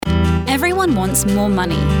Everyone wants more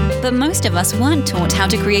money, but most of us weren't taught how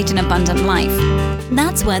to create an abundant life.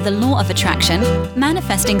 That's where the Law of Attraction,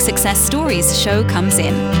 Manifesting Success Stories show comes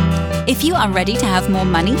in. If you are ready to have more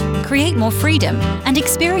money, create more freedom, and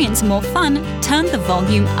experience more fun, turn the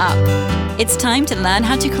volume up. It's time to learn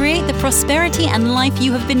how to create the prosperity and life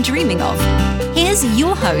you have been dreaming of. Here's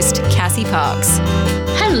your host, Cassie Parks.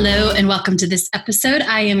 Hello and welcome to this episode.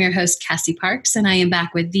 I am your host, Cassie Parks, and I am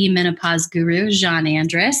back with the menopause guru, Jean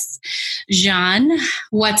Andrus. Jean,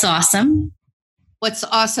 what's awesome? What's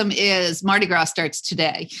awesome is Mardi Gras starts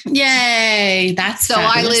today. Yay! That's so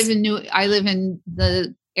fabulous. I live in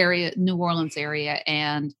the area, New Orleans area,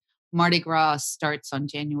 and Mardi Gras starts on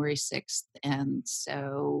January 6th. And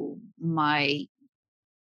so my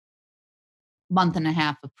month and a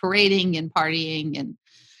half of parading and partying and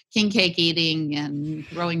king cake eating and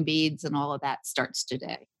throwing beads and all of that starts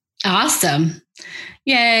today. Awesome.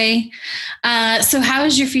 Yay. So how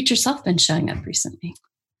has your future self been showing up recently?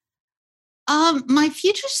 My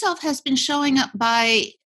future self has been showing up by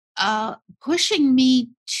pushing me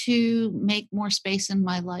to make more space in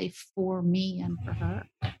my life for me and for her.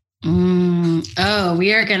 Oh,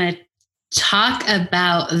 we are going to talk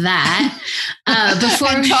about that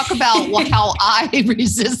before and talk about how I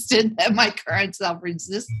resisted that. My current self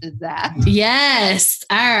resisted that. Yes.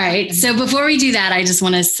 All right. So before we do that, I just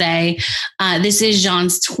want to say this is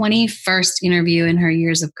Jean's 21st interview in her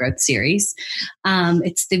Years of Growth series.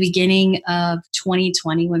 It's the beginning of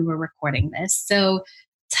 2020 when we're recording this. So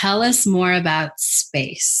tell us more about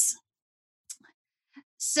space.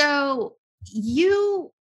 So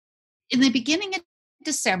in the beginning of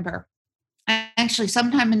December, actually,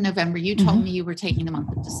 sometime in November, you told me you were taking the month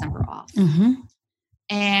of December off. Mm-hmm.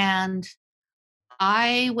 And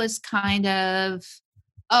I was kind of,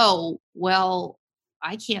 I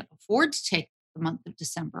can't afford to take the month of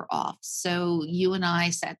December off. So you and I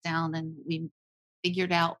sat down and we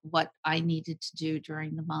figured out what I needed to do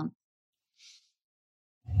during the month.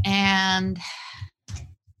 And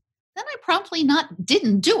then I promptly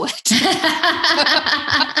didn't do it.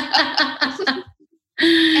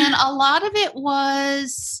 And a lot of it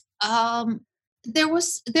was there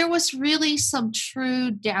was really some true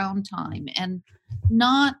downtime, and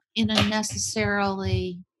not in a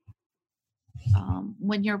necessarily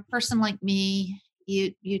when you're a person like me,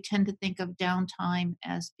 you tend to think of downtime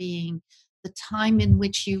as being the time in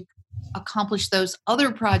which you accomplish those other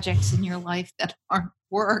projects in your life that aren't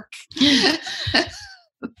work.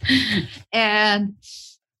 And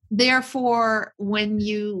therefore, when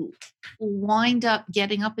you wind up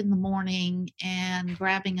getting up in the morning and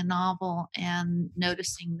grabbing a novel and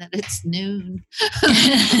noticing that it's noon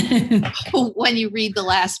when you read the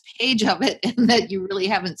last page of it and that you really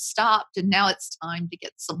haven't stopped, and now it's time to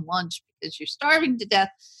get some lunch because you're starving to death.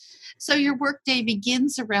 So your workday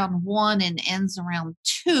begins around 1 and ends around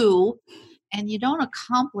 2, and you don't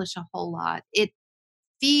accomplish a whole lot. It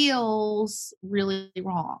feels really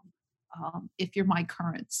wrong. If you're my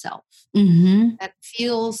current self, that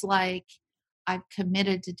feels like I've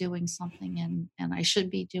committed to doing something and I should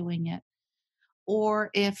be doing it.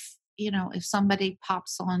 Or if somebody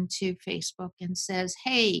pops onto Facebook and says,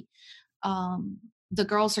 hey, the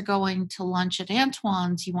girls are going to lunch at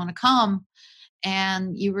Antoine's, you want to come?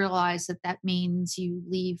 And you realize that means you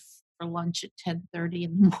leave for lunch at 10:30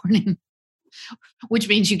 in the morning, which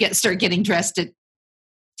means you start getting dressed at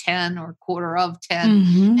 10 or 10:15, and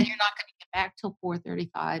you're not going to get back till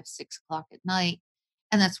 4:35, 6 o'clock at night,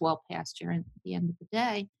 and that's well past the end of the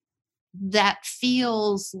day. That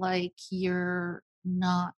feels like you're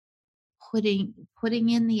not putting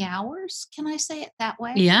in the hours. Can I say it that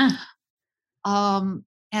way? Yeah. And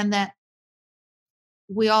that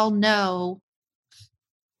we all know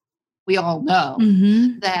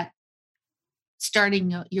that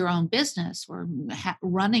starting your own business or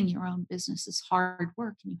running your own business is hard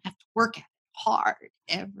work, and you have to work at it hard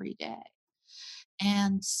every day.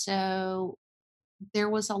 And so there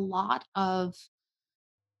was a lot of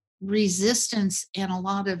resistance and a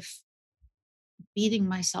lot of beating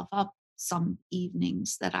myself up some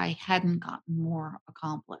evenings that I hadn't gotten more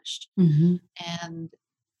accomplished. And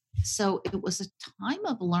so it was a time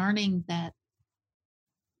of learning that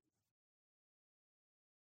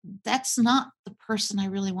that's not the person I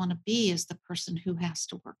really want to be, is the person who has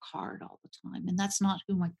to work hard all the time. And that's not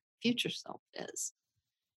who my future self is.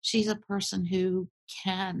 She's a person who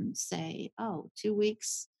can say, 2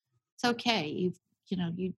 weeks, it's okay.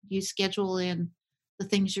 You schedule in the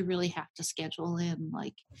things you really have to schedule in.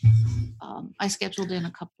 Like I scheduled in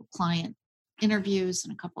a couple of client interviews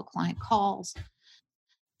and a couple of client calls.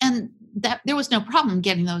 And that there was no problem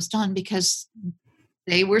getting those done because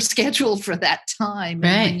They were scheduled for that time.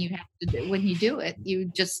 Right. And when you do it, you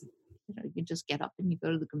just get up and you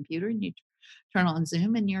go to the computer and you turn on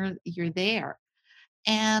Zoom and you're there.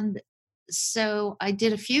 And so I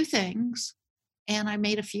did a few things and I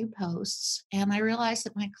made a few posts, and I realized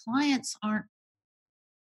that my clients aren't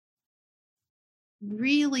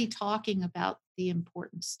really talking about the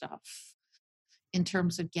important stuff in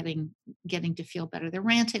terms of getting to feel better. They're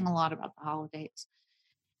ranting a lot about the holidays,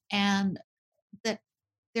 and that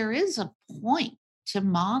there is a point to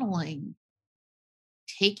modeling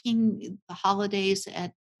taking the holidays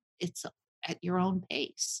at your own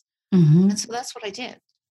pace. Mm-hmm. And so that's what I did.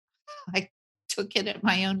 I took it at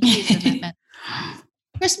my own pace, and that meant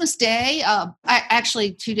Christmas Day. I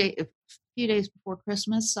actually a few days before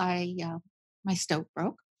Christmas, my stove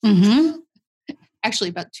broke. Mm-hmm. Actually,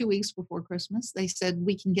 about 2 weeks before Christmas, they said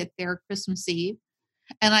we can get there Christmas Eve,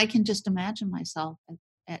 and I can just imagine myself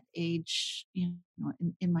at age, in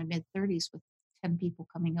my mid-30s with 10 people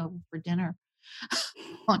coming over for dinner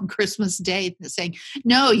on Christmas Day, saying,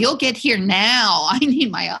 "No, you'll get here now. I need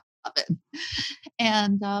my oven,"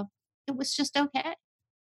 and it was just okay.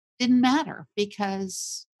 Didn't matter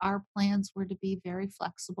because our plans were to be very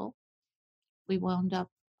flexible. We wound up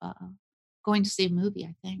going to see a movie,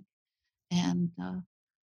 I think, and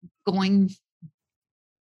going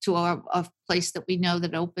to a place that we know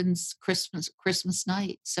that opens Christmas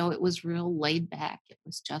night. So it was real laid back. It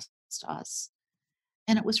was just us.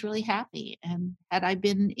 And it was really happy. And had I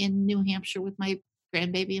been in New Hampshire with my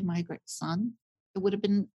grandbaby and my son, it would have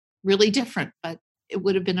been really different, but it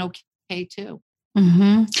would have been okay too.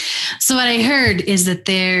 Mm-hmm. So what I heard is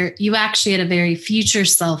that you actually had a very future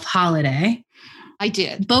self holiday. I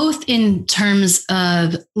did. Both in terms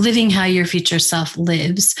of living how your future self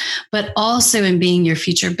lives, but also in being your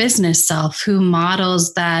future business self who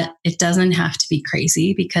models that it doesn't have to be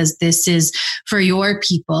crazy because this is for your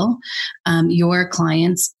people, your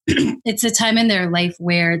clients. It's a time in their life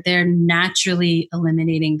where they're naturally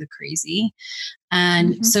eliminating the crazy.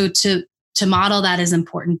 And so to model that is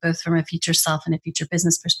important, both from a future self and a future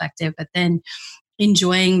business perspective, but then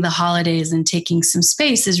enjoying the holidays and taking some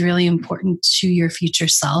space is really important to your future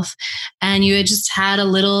self. And you had just had a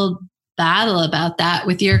little battle about that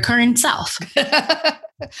with your current self.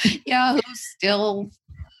 Yeah, who still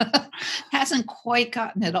hasn't quite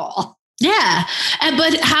gotten it all. Yeah.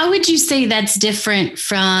 But how would you say that's different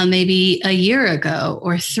from maybe a year ago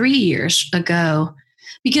or 3 years ago?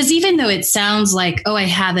 Because even though it sounds like, I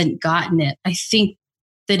haven't gotten it, I think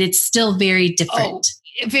that it's still very different.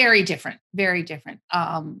 Very different. Very different.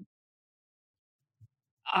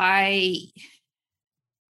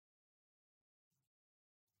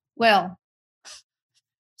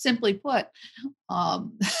 Simply put,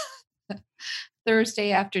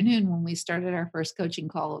 Thursday afternoon when we started our first coaching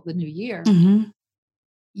call of the new year,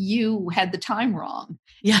 you had the time wrong.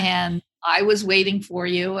 Yeah. And I was waiting for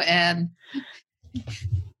you, and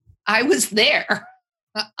I was there.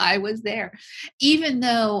 I was there, even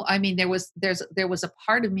though, there was a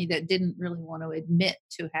part of me that didn't really want to admit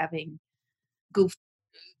to having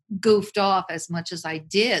goofed off as much as I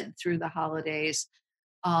did through the holidays.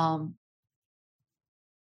 3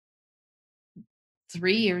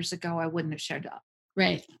 years ago, I wouldn't have showed up.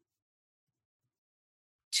 Right.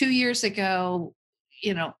 2 years ago,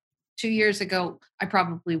 2 years ago, I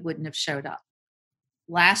probably wouldn't have showed up.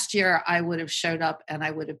 Last year, I would have showed up and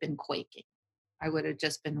I would have been quaking. I would have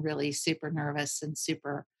just been really super nervous and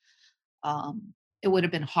super, it would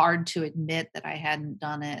have been hard to admit that I hadn't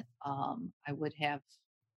done it. I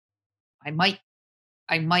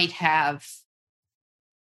might have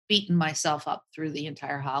beaten myself up through the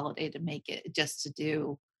entire holiday to make it, just to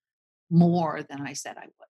do more than I said I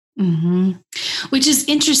would. Mm-hmm. Which is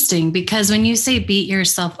interesting because when you say beat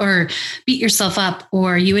yourself up,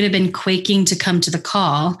 or you would have been quaking to come to the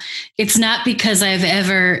call, it's not because I've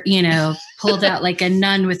ever, pulled out like a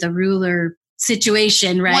nun with a ruler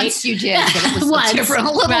situation, right? Once you did, but it was different,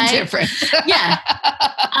 a little different. Yeah.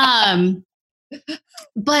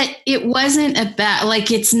 But it wasn't about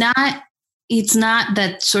it's not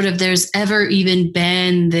that sort of there's ever even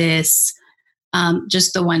been this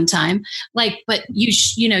just the one time, but you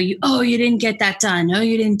didn't get that done. Oh,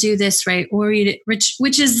 you didn't do this right. Or you did,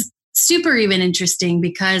 which is super even interesting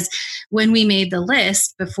because when we made the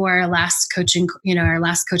list before our last coaching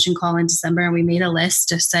call in December, and we made a list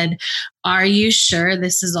that said, are you sure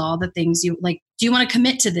this is all the things you like? Do you want to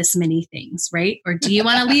commit to this many things? Right. Or do you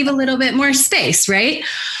want to leave a little bit more space? Right.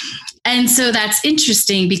 And so that's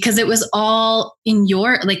interesting because it was all in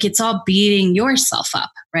it's all beating yourself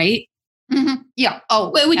up. Right. Mm-hmm. Yeah. Oh,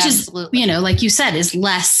 which absolutely. is, like you said, is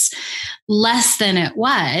less than it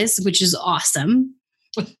was, which is awesome.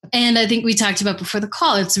 And I think we talked about before the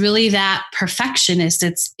call, it's really that perfectionist.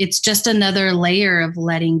 It's just another layer of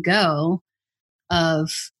letting go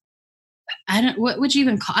of, what would you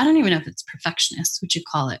even call, I don't even know if it's perfectionist. What you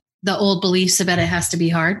call it? The old beliefs about it has to be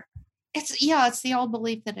hard. It's the old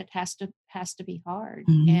belief that it has to be hard.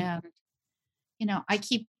 Mhm. And, I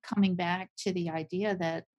keep coming back to the idea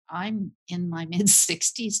that I'm in my mid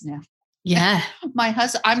 60s now. Yeah.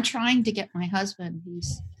 I'm trying to get my husband,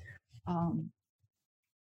 he's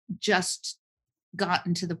just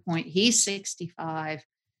gotten to the point, he's 65.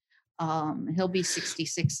 He'll be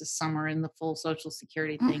 66 this summer, and the full Social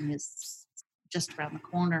Security thing is just around the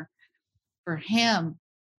corner for him.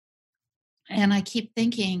 And I keep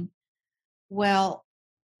thinking, well,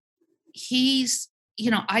 he's,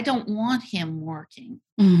 I don't want him working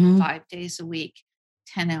Mhm. 5 days a week,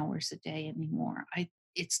 10 hours a day anymore.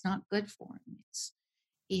 It's not good for him. It's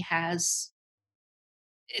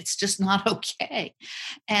just not okay.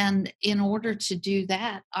 And in order to do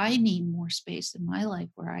that, I need more space in my life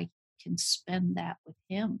where I can spend time with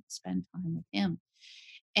him.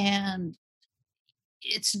 And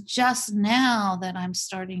it's just now that I'm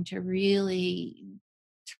starting to really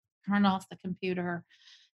turn off the computer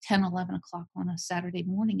 10, 11 o'clock on a Saturday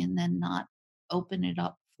morning and then not open it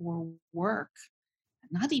up for work.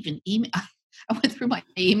 Not even email. I went through my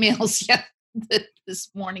emails this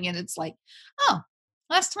morning, and it's like, oh,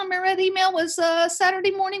 last time I read email was Saturday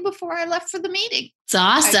morning before I left for the meeting. It's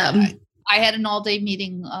awesome. I had an all-day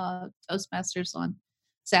meeting, Toastmasters on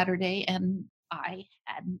Saturday, and I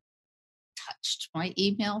hadn't touched my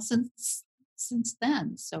email since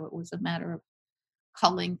then. So it was a matter of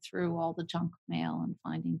culling through all the junk mail and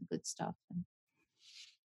finding the good stuff. And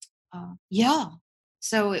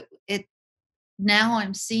so it now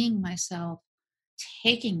I'm seeing myself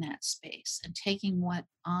taking that space and taking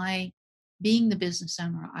being the business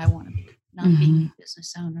owner I want to be, not being the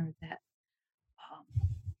business owner that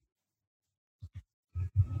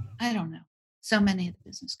I don't know. So many of the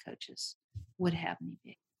business coaches would have me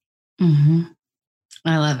be. Mm-hmm.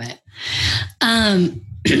 I love it.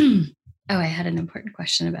 I had an important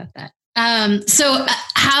question about that. So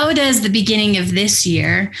how does the beginning of this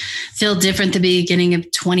year feel different than the beginning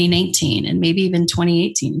of 2019 and maybe even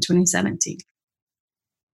 2018 and 2017?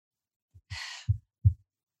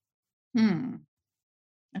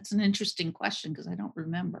 That's an interesting question because I don't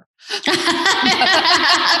remember.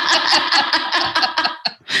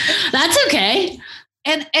 That's okay.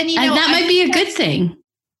 And that might be a good thing.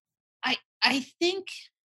 I think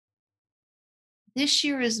this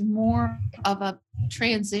year is more of a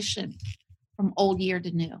transition from old year to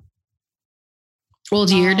new. Old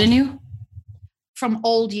year to new? From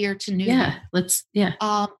old year to new. Yeah.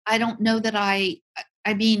 I don't know that I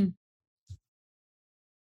mean,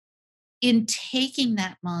 in taking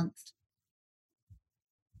that month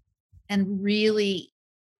and really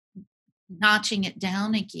notching it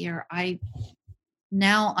down a gear, I'm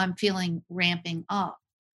feeling ramping up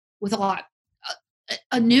with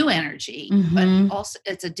a new energy, but also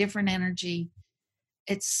it's a different energy.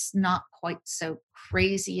 It's not quite so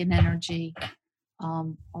crazy an energy.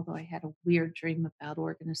 Although I had a weird dream about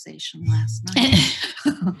organization last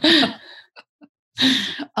night.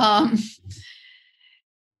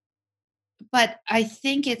 But I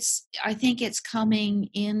think it's coming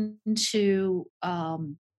into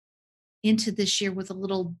this year with a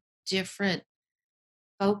little different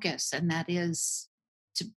focus, and that is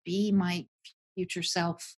to be my future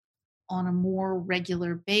self on a more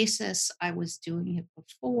regular basis. I was doing it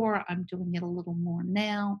before. I'm doing it a little more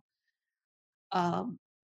now. But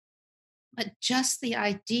just the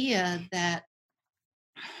idea that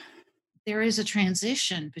there is a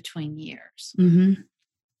transition between years. Mm-hmm.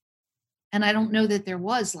 And I don't know that there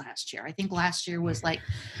was last year. I think last year was like,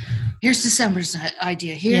 here's December's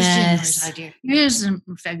idea. Here's January's idea. Here's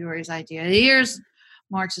February's idea. Here's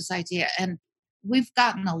March's idea. And we've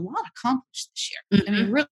gotten a lot accomplished this year. I mean,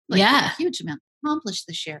 really, a huge amount accomplished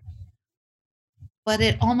this year. But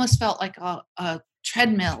it almost felt like a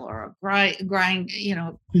treadmill or a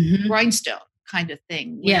grindstone kind of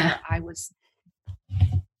thing. Where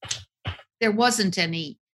there wasn't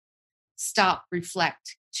any stop,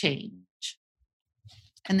 reflect, change.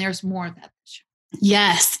 And there's more of that this year.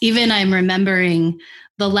 Yes. Even I'm remembering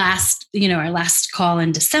our last call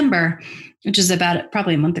in December, which is about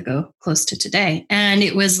probably a month ago, close to today. And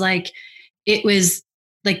it was like the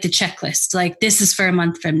checklist, like this is for a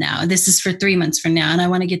month from now. This is for 3 months from now. And I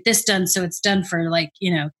want to get this done. So it's done for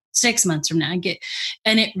 6 months from now.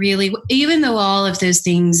 And it really, even though all of those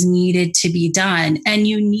things needed to be done and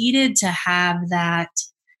you needed to have that,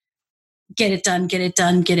 get it done,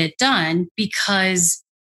 because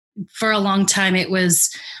for a long time, it was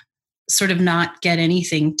sort of not get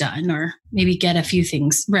anything done, or maybe get a few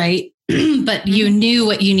things right. But you knew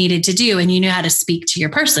what you needed to do, and you knew how to speak to your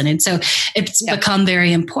person. And so it's become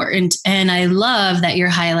very important. And I love that you're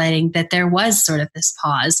highlighting that there was sort of this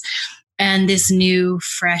pause and this new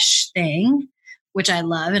fresh thing, which I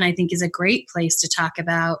love. And I think is a great place to talk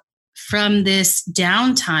about. From this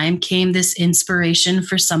downtime came this inspiration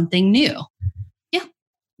for something new. Yeah.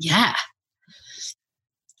 Yeah.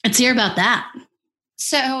 Let's hear about that.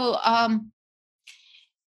 So,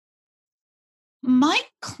 my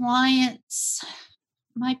clients,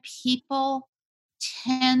 my people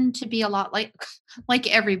tend to be a lot like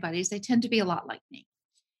everybody's. They tend to be a lot like me.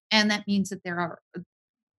 And that means that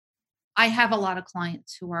I have a lot of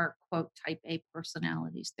clients who are, quote, type A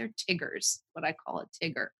personalities. They're Tiggers, what I call a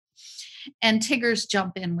Tigger. And Tiggers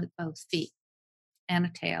jump in with both feet and a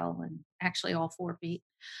tail, and actually all 4 feet.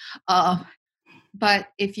 But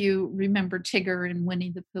if you remember Tigger and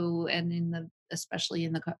Winnie the Pooh, and especially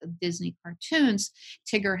in the Disney cartoons,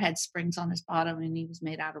 Tigger had springs on his bottom and he was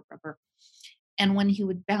made out of rubber. And when he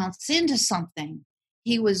would bounce into something,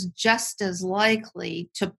 he was just as likely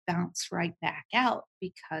to bounce right back out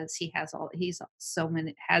because he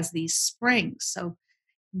has these springs. So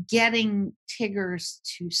getting Tiggers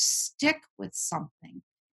to stick with something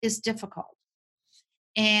is difficult.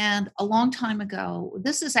 And a long time ago,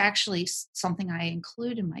 this is actually something I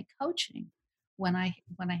include in my coaching when I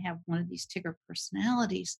have one of these Tigger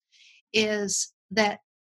personalities, is that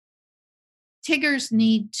Tiggers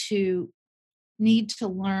need to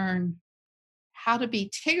learn how to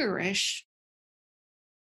be Tiggerish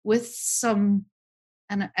with some,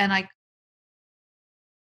 and I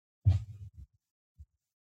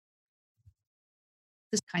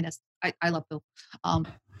this kind of, I love Bill.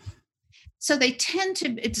 So they tend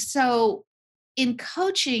to, so in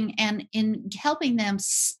coaching and in helping them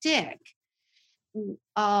stick,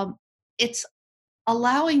 it's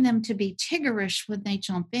allowing them to be Tiggerish when they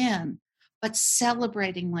jump in, but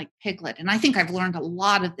celebrating like Piglet. And I think I've learned a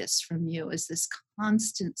lot of this from you, is this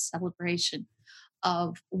constant celebration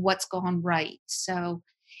of what's gone right. So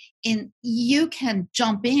you can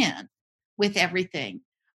jump in with everything,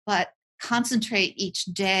 but concentrate each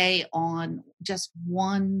day on just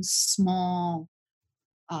one small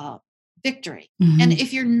victory. Mm-hmm. And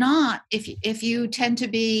if you're not, if you tend to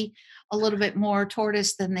be a little bit more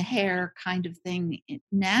tortoise than the hare kind of thing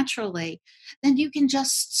naturally, then you can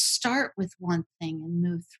just start with one thing and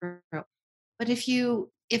move through. But if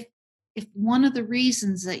one of the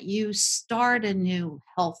reasons that you start a new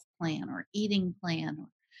health plan or eating plan or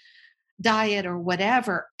diet or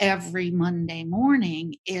whatever every Monday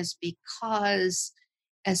morning is because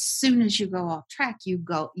as soon as you go off track, you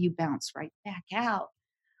bounce right back out.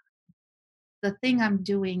 The thing I'm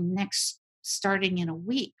doing next, starting in a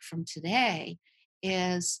week from today,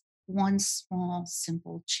 is one small,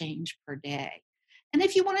 simple change per day. And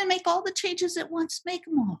if you want to make all the changes at once, make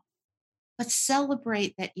them all. But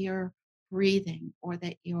celebrate that you're breathing, or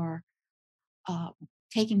that you're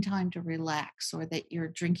taking time to relax, or that you're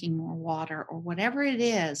drinking more water, or whatever it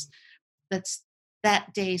is that's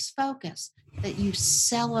that day's focus, that you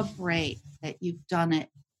celebrate that you've done it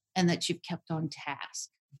and that you've kept on task.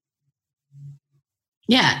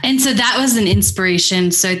 Yeah. And so that was an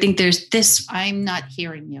inspiration. So I think there's this. I'm not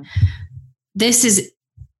hearing you. This is.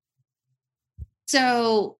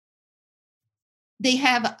 So they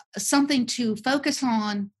have something to focus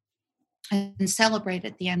on and celebrate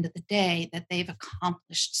at the end of the day, that they've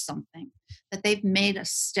accomplished something, that they've made a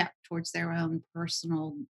step towards their own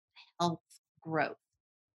personal health growth.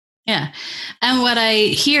 Yeah. And what I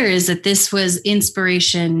hear is that this was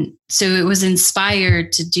inspiration. So it was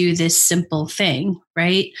inspired to do this simple thing,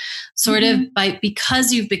 right? Sort of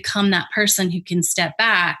because you've become that person who can step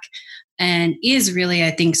back and is really,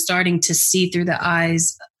 I think, starting to see through the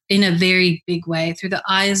eyes, in a very big way, through the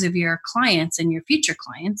eyes of your clients and your future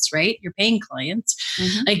clients, right? Your paying clients.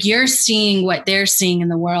 Mm-hmm. Like, you're seeing what they're seeing in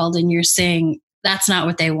the world, and you're saying, that's not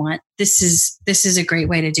what they want. This is a great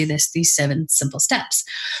way to do this, these 7 simple steps.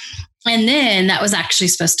 And then that was actually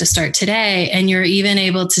supposed to start today. And you're even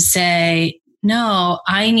able to say, no,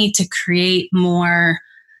 I need to create more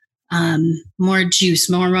juice,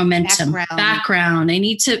 more momentum, background. I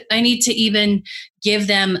need to even give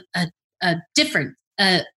them a different,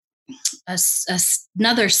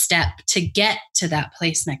 another step to get to that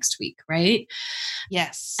place next week, right?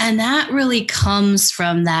 Yes. And that really comes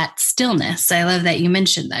from that stillness. I love that you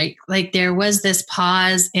mentioned that. Like, there was this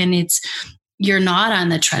pause, and you're not on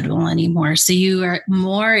the treadmill anymore. So you are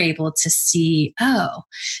more able to see, oh,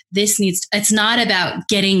 it's not about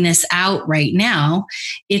getting this out right now.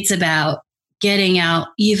 It's about getting out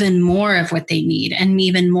even more of what they need and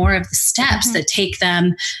even more of the steps that take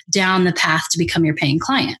them down the path to become your paying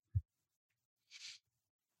client.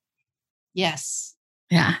 Yes.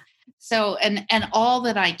 Yeah. So, and all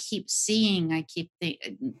that I keep seeing,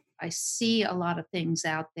 I see a lot of things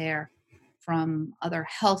out there from other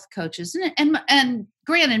health coaches, and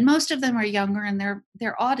granted, most of them are younger, and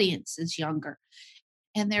their audience is younger,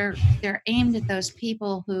 and they're aimed at those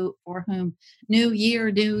people for whom New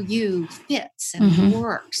Year, New You fits and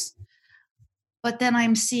works. But then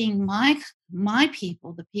I'm seeing my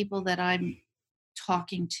people, the people that I'm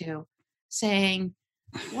talking to, saying,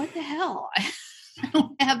 "What the hell? I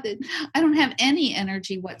don't have any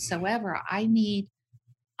energy whatsoever. I need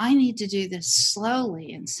to do this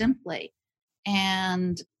slowly and simply."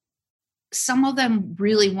 And some of them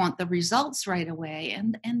really want the results right away,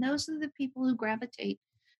 and those are the people who gravitate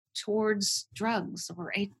towards drugs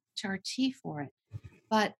or HRT for it.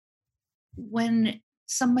 But when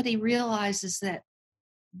somebody realizes that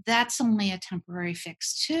that's only a temporary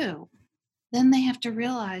fix too, then they have to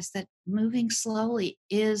realize that moving slowly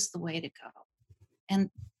is the way to go,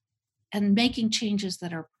 and making changes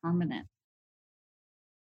that are permanent.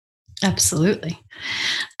 Absolutely.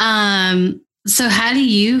 So how do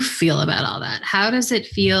you feel about all that? How does it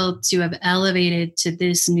feel to have elevated to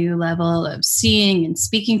this new level of seeing and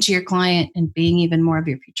speaking to your client and being even more of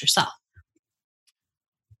your future self?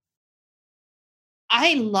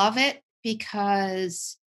 I love it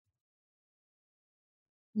because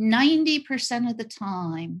 90% of the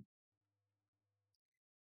time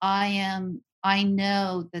I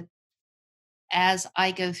know that as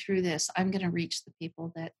I go through this, I'm going to reach the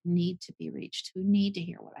people that need to be reached, who need to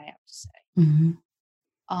hear what I have to say. Mm-hmm.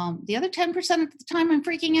 The other 10% of the time, I'm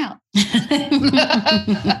freaking out.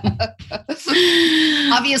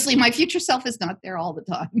 Obviously, my future self is not there all the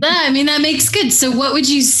time. I mean, that makes good. So what would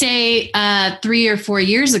you say 3 or 4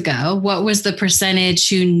 years ago, what was the percentage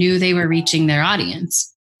who knew they were reaching their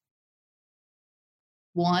audience?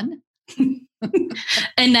 1.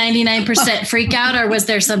 And 99% freak out, or was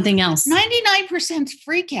there something else? 99%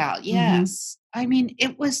 freak out, yes. I mean,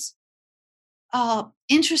 it was,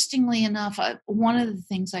 interestingly enough, one of the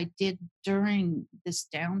things I did during this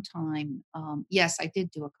downtime, yes, I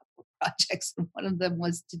did do a couple of projects, and one of them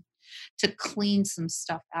was to clean some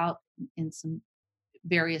stuff out in some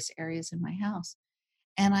various areas in my house.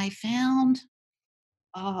 And I found,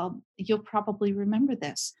 you'll probably remember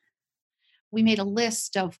this, we made a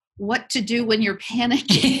list of what to do when you're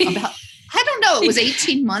panicking about, I don't know, it was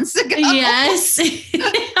 18 months ago. Yes.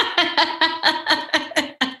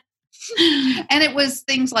 And it was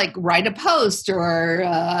things like write a post or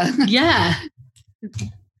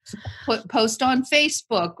post on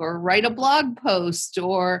Facebook or write a blog post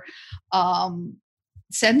or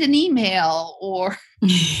send an email or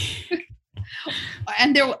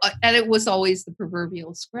and it was always the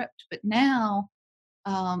proverbial script. But now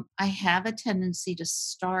I have a tendency to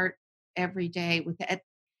start every day with it.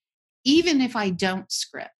 Even if I don't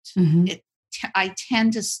script, I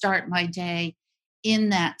tend to start my day in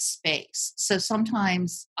that space. So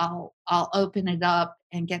sometimes I'll open it up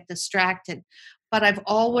and get distracted, but I've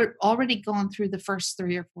already gone through the first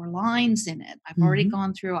 3 or 4 lines in it. I've already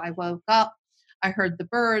gone through, I woke up, I heard the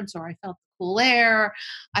birds, or I felt the cool air.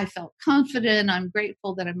 I felt confident. I'm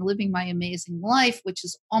grateful that I'm living my amazing life, which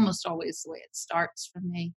is almost always the way it starts for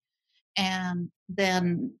me. And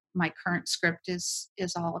then my current script is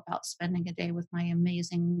all about spending a day with my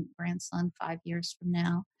amazing grandson 5 years from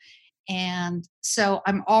now. And so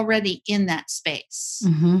I'm already in that space.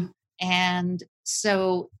 And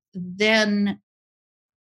so then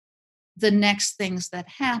the next things that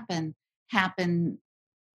happen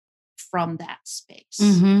from that space.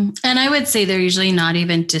 And I would say they're usually not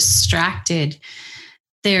even distracted.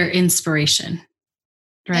 They're inspiration.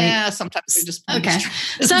 Right? Yeah, sometimes they're just okay.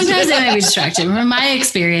 Sometimes they might be distracted. From my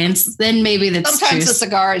experience, then maybe that's sometimes true. a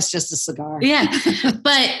cigar is just a cigar. Yeah.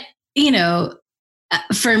 But,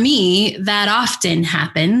 for me, that often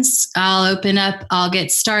happens. I'll open up, I'll get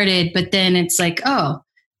started, but then it's like, oh,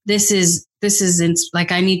 this is like,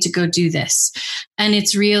 I need to go do this. And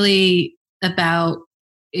it's really about,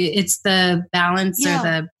 it's the balance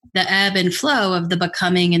or the ebb and flow of the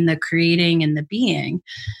becoming and the creating and the being.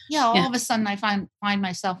 Yeah. All of a sudden I find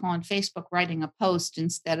myself on Facebook writing a post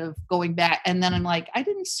instead of going back. And then I'm like, I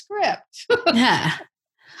didn't script. Yeah.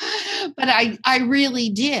 But I really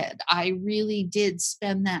did. I really did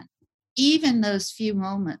spend that, even those few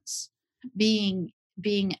moments being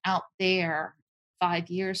out there 5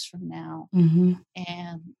 years from now.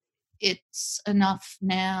 And it's enough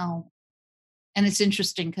now. And it's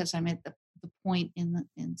interesting because I'm at the point in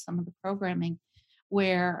some of the programming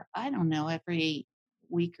where, I don't know, every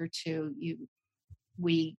week or two,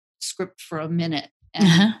 we script for a minute,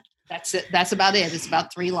 and that's it. That's about it. It's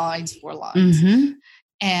about 3 lines, 4 lines. Mm-hmm.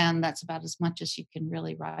 And that's about as much as you can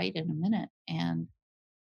really write in a minute. And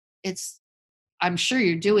I'm sure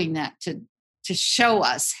you're doing that to show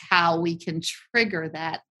us how we can trigger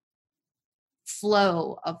that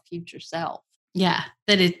flow of future self. Yeah.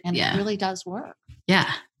 It really does work. Yeah.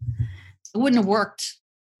 It wouldn't have worked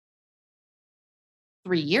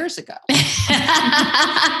 3 years ago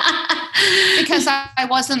because I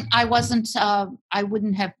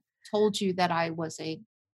wouldn't have told you that I was a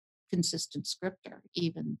consistent scripter,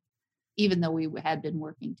 even though we had been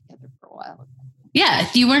working together for a while. Yeah,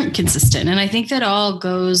 you weren't consistent. And I think that all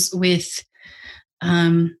goes with,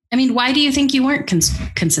 why do you think you weren't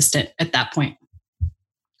consistent at that point?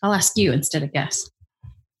 I'll ask you instead of guess.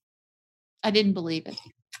 I didn't believe it.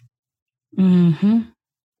 Mm-hmm.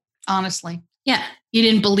 Honestly. Yeah. You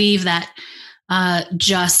didn't believe that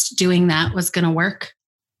just doing that was going to work?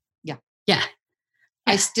 Yeah. Yeah.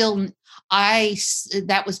 That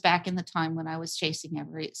was back in the time when I was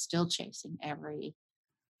still chasing every,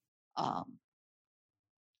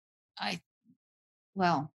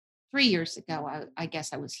 3 years ago, I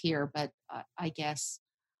guess I was here, but I guess,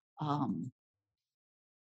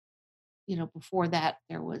 before that,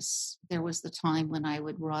 there was the time when I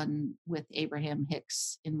would run with Abraham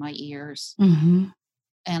Hicks in my ears. Mm-hmm.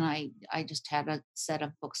 And I just had a set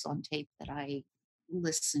of books on tape that I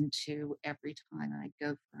listened to every time I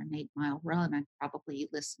go for an 8-mile run. I probably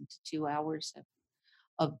listened to 2 hours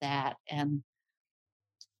of that. And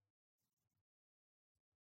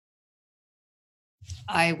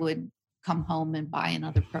I would come home and buy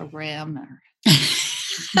another program or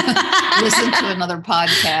listen to another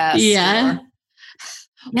podcast. Yeah. Or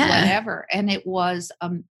whatever. And it was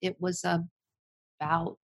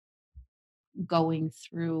about going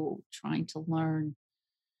through trying to learn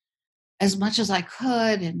as much as I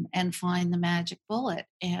could and find the magic bullet.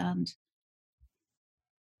 And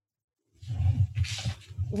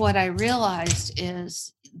what I realized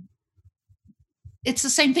is it's the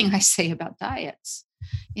same thing I say about diets.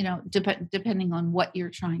 Depending on what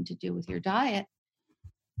you're trying to do with your diet,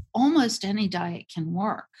 almost any diet can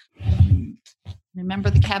work. Remember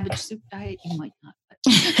the cabbage soup diet? You might not, but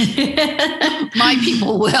my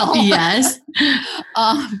people will. Yes.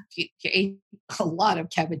 You ate a lot of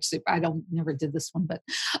cabbage soup. Never did this one, but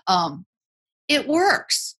it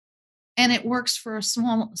works. And it works for a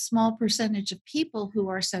small percentage of people who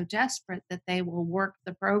are so desperate that they will work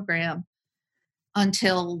the program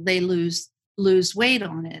until they lose weight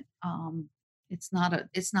on it. It's not a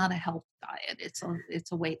health diet. It's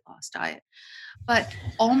a weight loss diet. But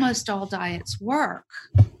almost all diets work.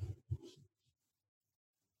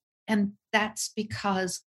 And that's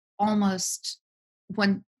because almost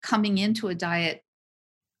when coming into a diet,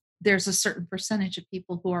 there's a certain percentage of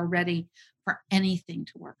people who are ready for anything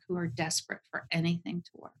to work, who are desperate for anything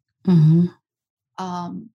to work. Mm-hmm.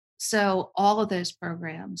 So all of those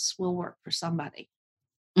programs will work for somebody.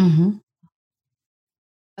 Mm-hmm.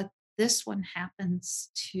 But this one happens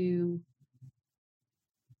to,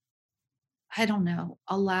 I don't know,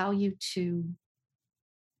 allow you to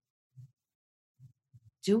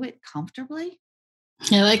do it comfortably.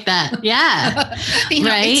 I like that. Yeah.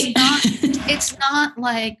 Right. It's not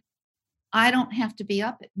like I don't have to be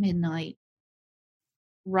up at midnight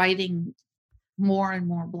writing more and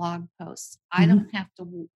more blog posts. Mm-hmm.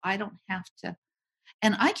 I don't have to,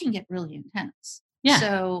 and I can get really intense. Yeah.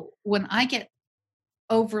 So when I get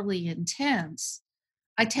overly intense,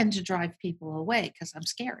 I tend to drive people away because I'm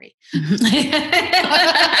scary.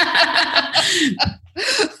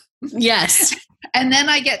 Yes. And then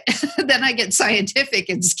I get scientific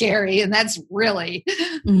and scary, and that's really,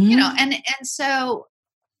 mm-hmm. And so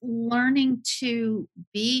learning to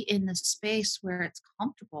be in the space where it's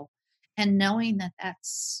comfortable and knowing that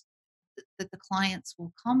the clients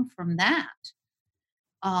will come from that,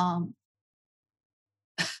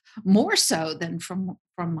 more so than from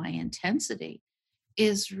my intensity,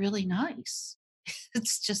 is really nice.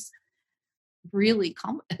 It's just really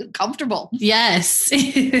comfortable. Yes.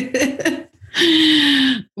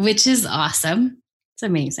 Which is awesome. It's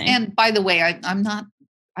amazing. And by the way, I'm not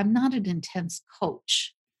an intense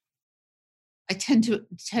coach. I tend to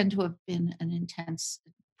have been an intense,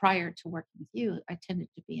 prior to working with you, I tended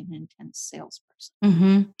to be an intense salesperson.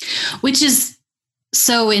 Mm-hmm. Which is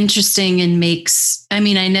so interesting and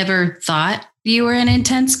I never thought you were an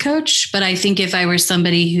intense coach, but I think if I were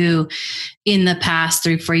somebody who in the past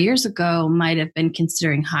 3-4 years ago might have been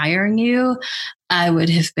considering hiring you, I would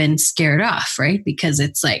have been scared off, right? Because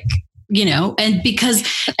it's like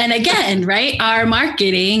and again, right, our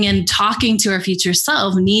marketing and talking to our future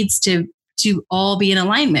self needs to all be in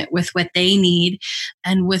alignment with what they need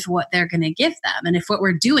and with what they're going to give them. And if what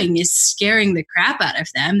we're doing is scaring the crap out of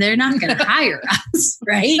them, they're not going to hire us,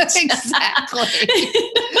 right? Exactly.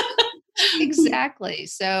 Exactly.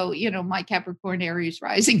 So, my Capricorn Aries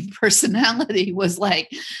rising personality was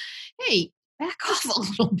like, hey, back off a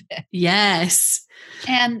little bit. Yes.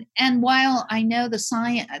 And while I know the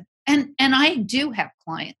science, and I do have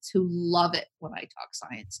clients who love it when I talk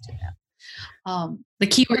science to them. The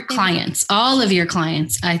keyword clients, all of your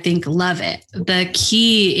clients, I think, love it. The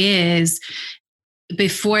key is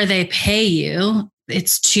before they pay you,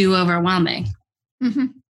 it's too overwhelming. Mm-hmm.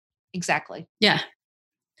 Exactly. Yeah.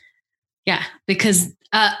 Yeah. Because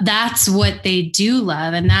that's what they do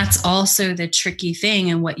love. And that's also the tricky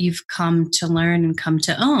thing. And what you've come to learn and come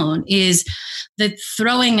to own is that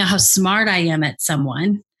throwing how smart I am at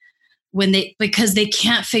someone because they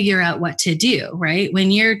can't figure out what to do, right?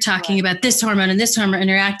 When you're talking about this hormone and this hormone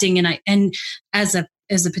interacting, and as a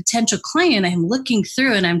potential client, I'm looking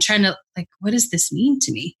through and I'm trying to what does this mean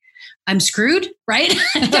to me? I'm screwed, right?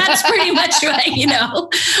 That's pretty much what,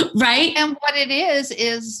 right? And what it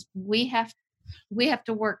is we have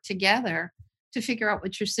to work together to figure out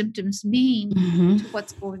what your symptoms mean to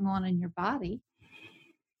what's going on in your body.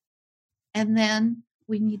 And then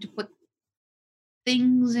we need to put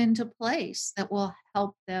things into place that will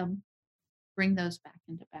help them bring those back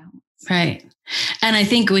into balance. Right. And I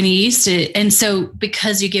think when you used to, and so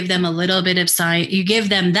because you give them a little bit of science, you give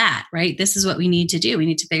them that, right? This is what we need to do. We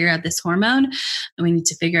need to figure out this hormone and we need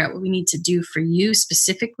to figure out what we need to do for you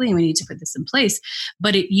specifically. And we need to put this in place.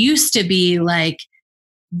 But it used to be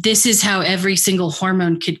this is how every single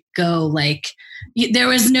hormone could go. There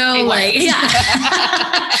was no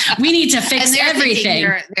we need to fix everything.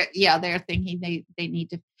 They're thinking they need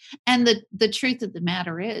to. And the truth of the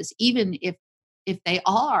matter is, even if they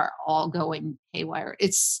are all going haywire,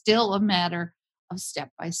 it's still a matter of step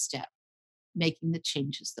by step making the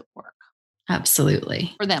changes that work.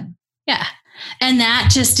 Absolutely. For them. Yeah. And that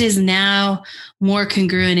just is now more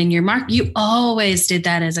congruent in your mark. You always did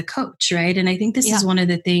that as a coach, right? And I think this is one of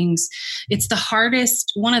the things, it's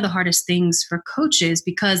one of the hardest things for coaches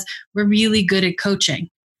because we're really good at coaching.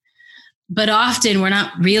 But often we're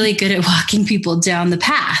not really good at walking people down the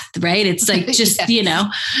path, right? It's just,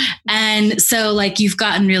 and so you've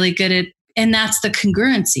gotten really good at, and that's the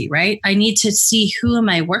congruency, right? I need to see who am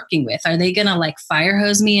I working with? Are they going to fire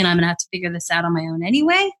hose me and I'm going to have to figure this out on my own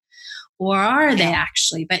anyway? Or are they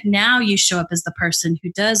actually? But now you show up as the person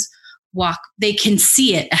who does walk. They can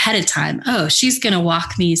see it ahead of time. Oh, she's going to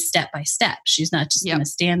walk me step by step. She's not just going to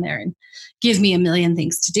stand there and give me a million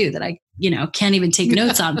things to do that I, can't even take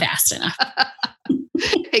notes on fast enough.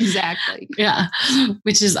 Exactly. Yeah.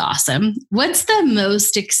 Which is awesome. What's the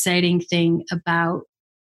most exciting thing about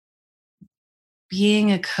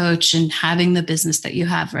being a coach and having the business that you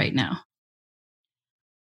have right now?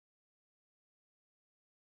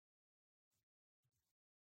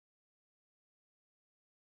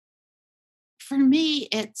 For me,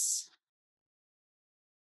 it's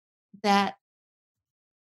that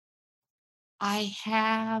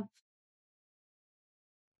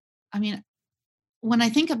when I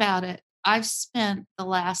think about it, I've spent the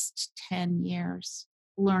last 10 years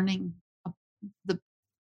learning the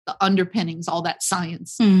underpinnings, all that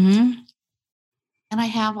science. Mm-hmm. And I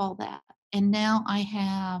have all that. And now I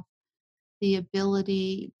have the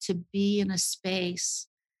ability to be in a space.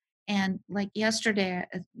 And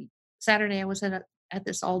Saturday, I was at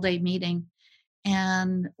this all-day meeting,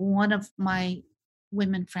 and one of my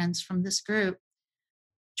women friends from this group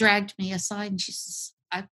dragged me aside and she says,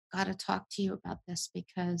 I've got to talk to you about this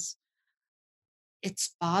because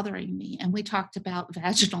it's bothering me. And we talked about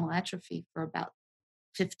vaginal atrophy for about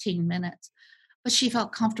 15 minutes, but she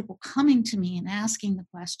felt comfortable coming to me and asking the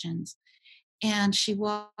questions. And she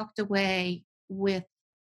walked away with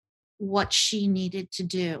what she needed to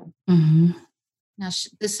do. Mm-hmm. Now,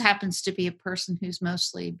 this happens to be a person who's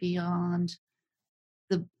mostly beyond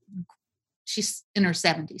she's in her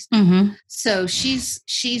 70s. Mm-hmm. So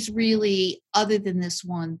she's really, other than this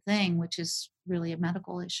one thing, which is really a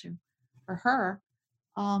medical issue for her,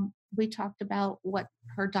 we talked about what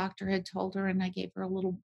her doctor had told her, and I gave her a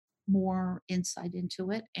little more insight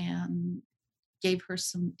into it and gave her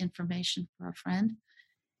some information for a friend.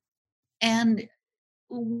 And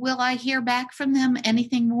will I hear back from them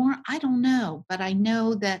anything more? I don't know, but I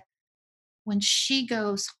know that when she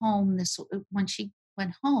goes home, when she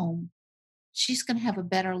went home, she's going to have a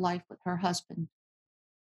better life with her husband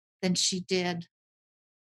than she did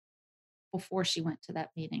before she went to that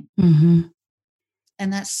meeting. Mm-hmm.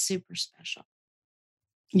 And that's super special.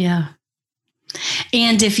 Yeah.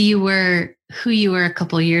 And if you were who you were a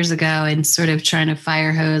couple of years ago and sort of trying to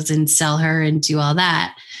fire hose and sell her and do all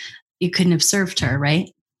that, you couldn't have served her, right?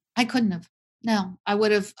 I couldn't have. No, I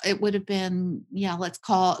would have. It would have been, yeah, let's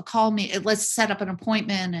call me. Let's set up an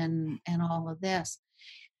appointment and all of this.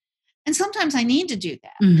 And sometimes I need to do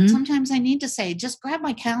that. Mm-hmm. And sometimes I need to say, just grab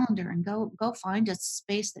my calendar and go find a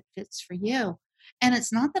space that fits for you. And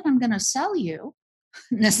it's not that I'm going to sell you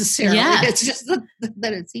necessarily. Yeah. It's just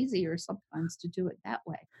that it's easier sometimes to do it that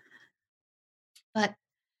way. But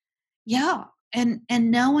yeah, and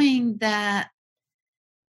knowing that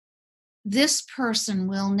this person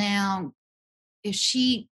will now, if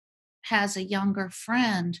she has a younger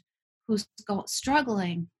friend who's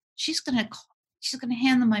struggling, she's going to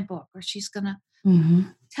hand them my book, or she's going to Mm-hmm.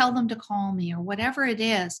 tell them to call me, or whatever it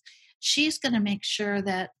is. She's going to make sure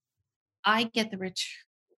that I get the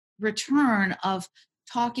return of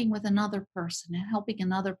talking with another person and helping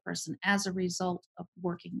another person as a result of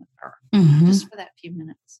working with her, Mm-hmm. just for that few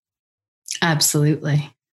minutes.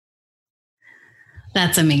 Absolutely.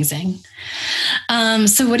 That's amazing.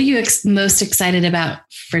 So what are you most excited about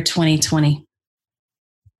for 2020?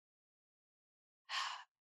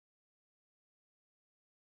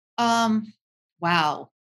 Wow.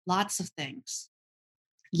 Lots of things.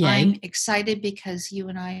 Yay. I'm excited because you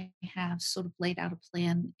and I have sort of laid out a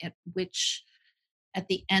plan at which at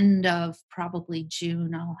the end of probably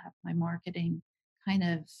June, I'll have my marketing kind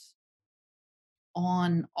of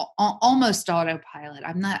on almost autopilot.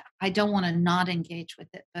 I don't want to not engage with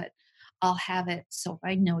it, but I'll have it so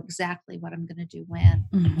I know exactly what I'm going to do when,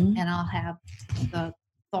 Mm-hmm. and I'll have the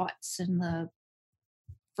thoughts and the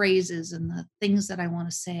phrases and the things that I want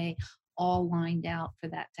to say all lined out for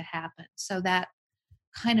that to happen. So that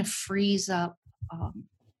kind of frees up,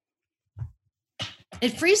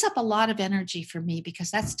 it frees up a lot of energy for me,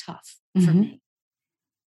 because that's tough for Mm-hmm. me.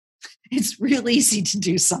 It's real easy to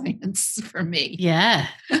do science for me. Yeah.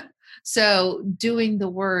 So doing the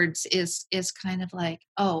words is kind of like,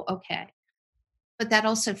 oh, okay. But that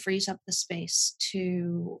also frees up the space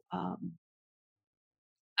to,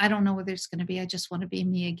 I don't know whether it's going to be I Just Want to Be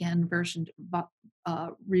Me Again version,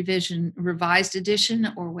 revised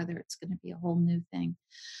edition, or whether it's going to be a whole new thing,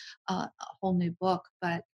 a whole new book.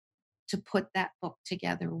 But to put that book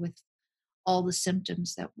together with all the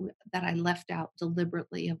symptoms that I left out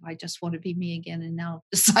deliberately of I Just Want to Be Me Again, and now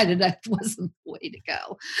decided that wasn't the way to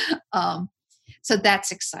go. So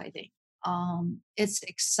that's exciting. It's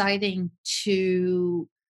exciting to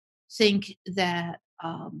think that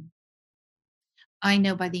I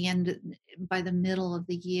know by the middle of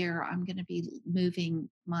the year, I'm going to be moving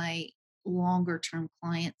my longer term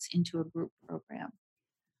clients into a group program.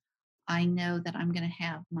 I know that I'm going to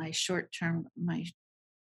have my short term, my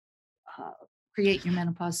Create Your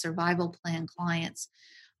Menopause Survival Plan clients.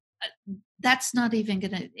 That's not even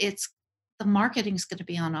going to, the marketing's going to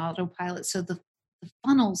be on autopilot. So the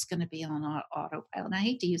funnel's going to be on autopilot. And I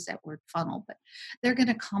hate to use that word funnel, but they're going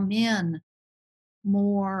to come in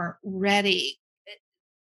more ready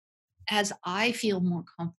as I feel more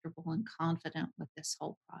comfortable and confident with this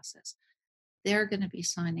whole process. They're going to be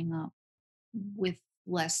signing up with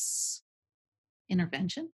less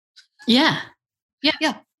intervention. Yeah.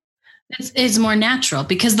 It's more natural,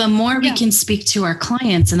 because the more we can speak to our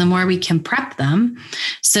clients and the more we can prep them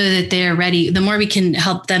so that they're ready, the more we can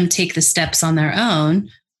help them take the steps on their own,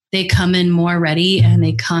 they come in more ready, and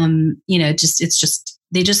they come, they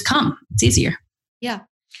just come. It's easier. Yeah.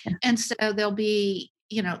 And so there'll be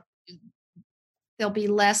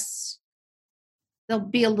less, there'll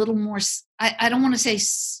be a little more, I don't want to say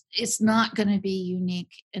it's not going to be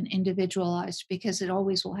unique and individualized, because it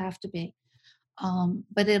always will have to be.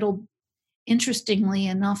 But it'll, interestingly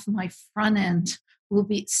enough, my front end will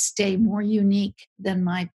stay more unique than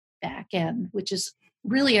my back end, which is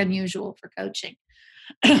really unusual for coaching.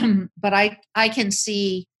 But I can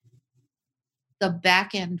see the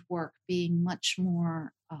back end work being much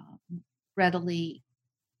more readily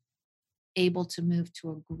able to move to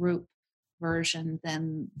a group version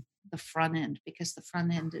than the front end, because the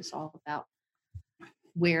front end is all about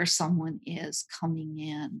where someone is coming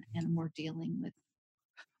in, and we're dealing with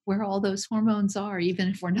where all those hormones are, even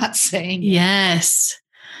if we're not saying yes.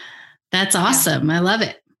 That's awesome. Yeah. I love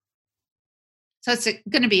it. So it's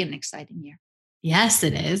going to be an exciting year. Yes,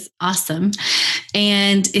 it is. Awesome.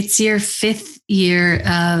 And it's your 5th year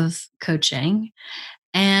of coaching.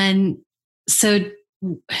 And so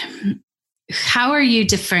how are you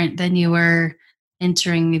different than you were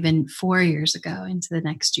entering even 4 years ago into the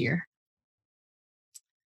next year?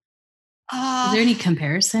 Is there any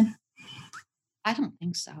comparison? I don't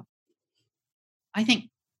think so. I think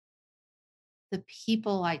the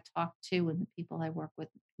people I talk to and the people I work with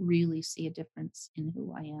really see a difference in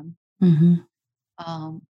who I am. Mm-hmm.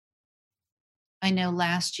 I know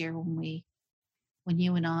last year when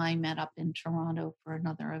you and I met up in Toronto for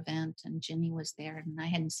another event and Ginny was there, and I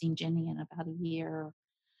hadn't seen Ginny in about a year,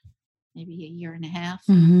 maybe a year and a half.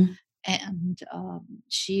 Mm-hmm. And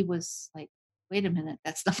she was like, wait a minute,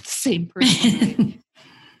 that's not the same person.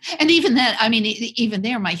 And even then, I mean, even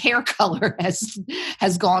there, my hair color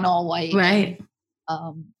has gone all white. Right.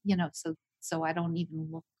 And, so I don't even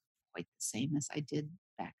look quite the same as I did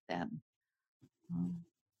back then.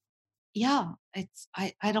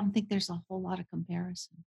 I don't think there's a whole lot of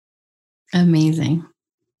comparison. Amazing.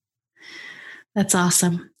 That's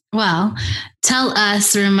awesome. Well,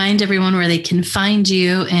 remind everyone where they can find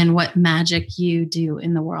you and what magic you do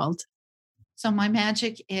in the world. So my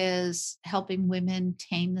magic is helping women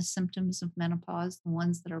tame the symptoms of menopause, the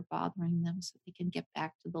ones that are bothering them, so they can get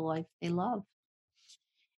back to the life they love.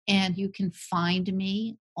 And you can find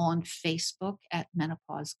me on Facebook at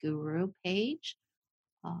Menopause Guru page,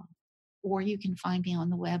 or you can find me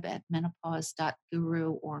on the web at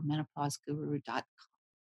menopause.guru or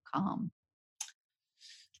menopauseguru.com.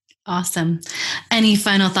 Awesome. Any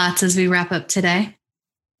final thoughts as we wrap up today?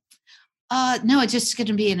 No, it's just going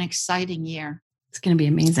to be an exciting year. It's going to be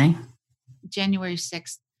amazing. January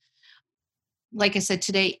 6th. Like I said,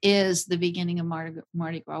 today is the beginning of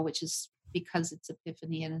Mardi Gras, which is because it's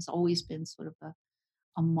Epiphany and has always been sort of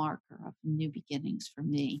a marker of new beginnings for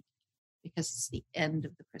me, because it's the end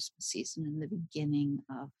of the Christmas season and the beginning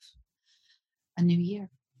of a new year.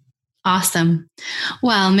 Awesome.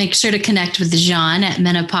 Well, make sure to connect with Jean at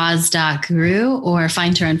menopause.guru or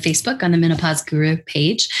find her on Facebook on the Menopause Guru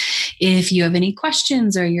page. If you have any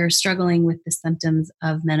questions or you're struggling with the symptoms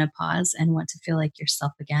of menopause and want to feel like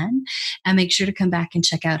yourself again, and make sure to come back and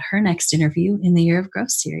check out her next interview in the Years of Growth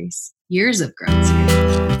series.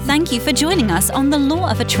 Thank you for joining us on the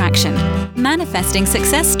Law of Attraction, Manifesting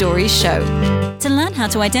Success Stories show. To learn how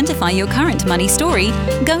to identify your current money story,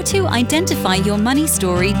 go to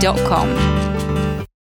identifyyourmoneystory.com.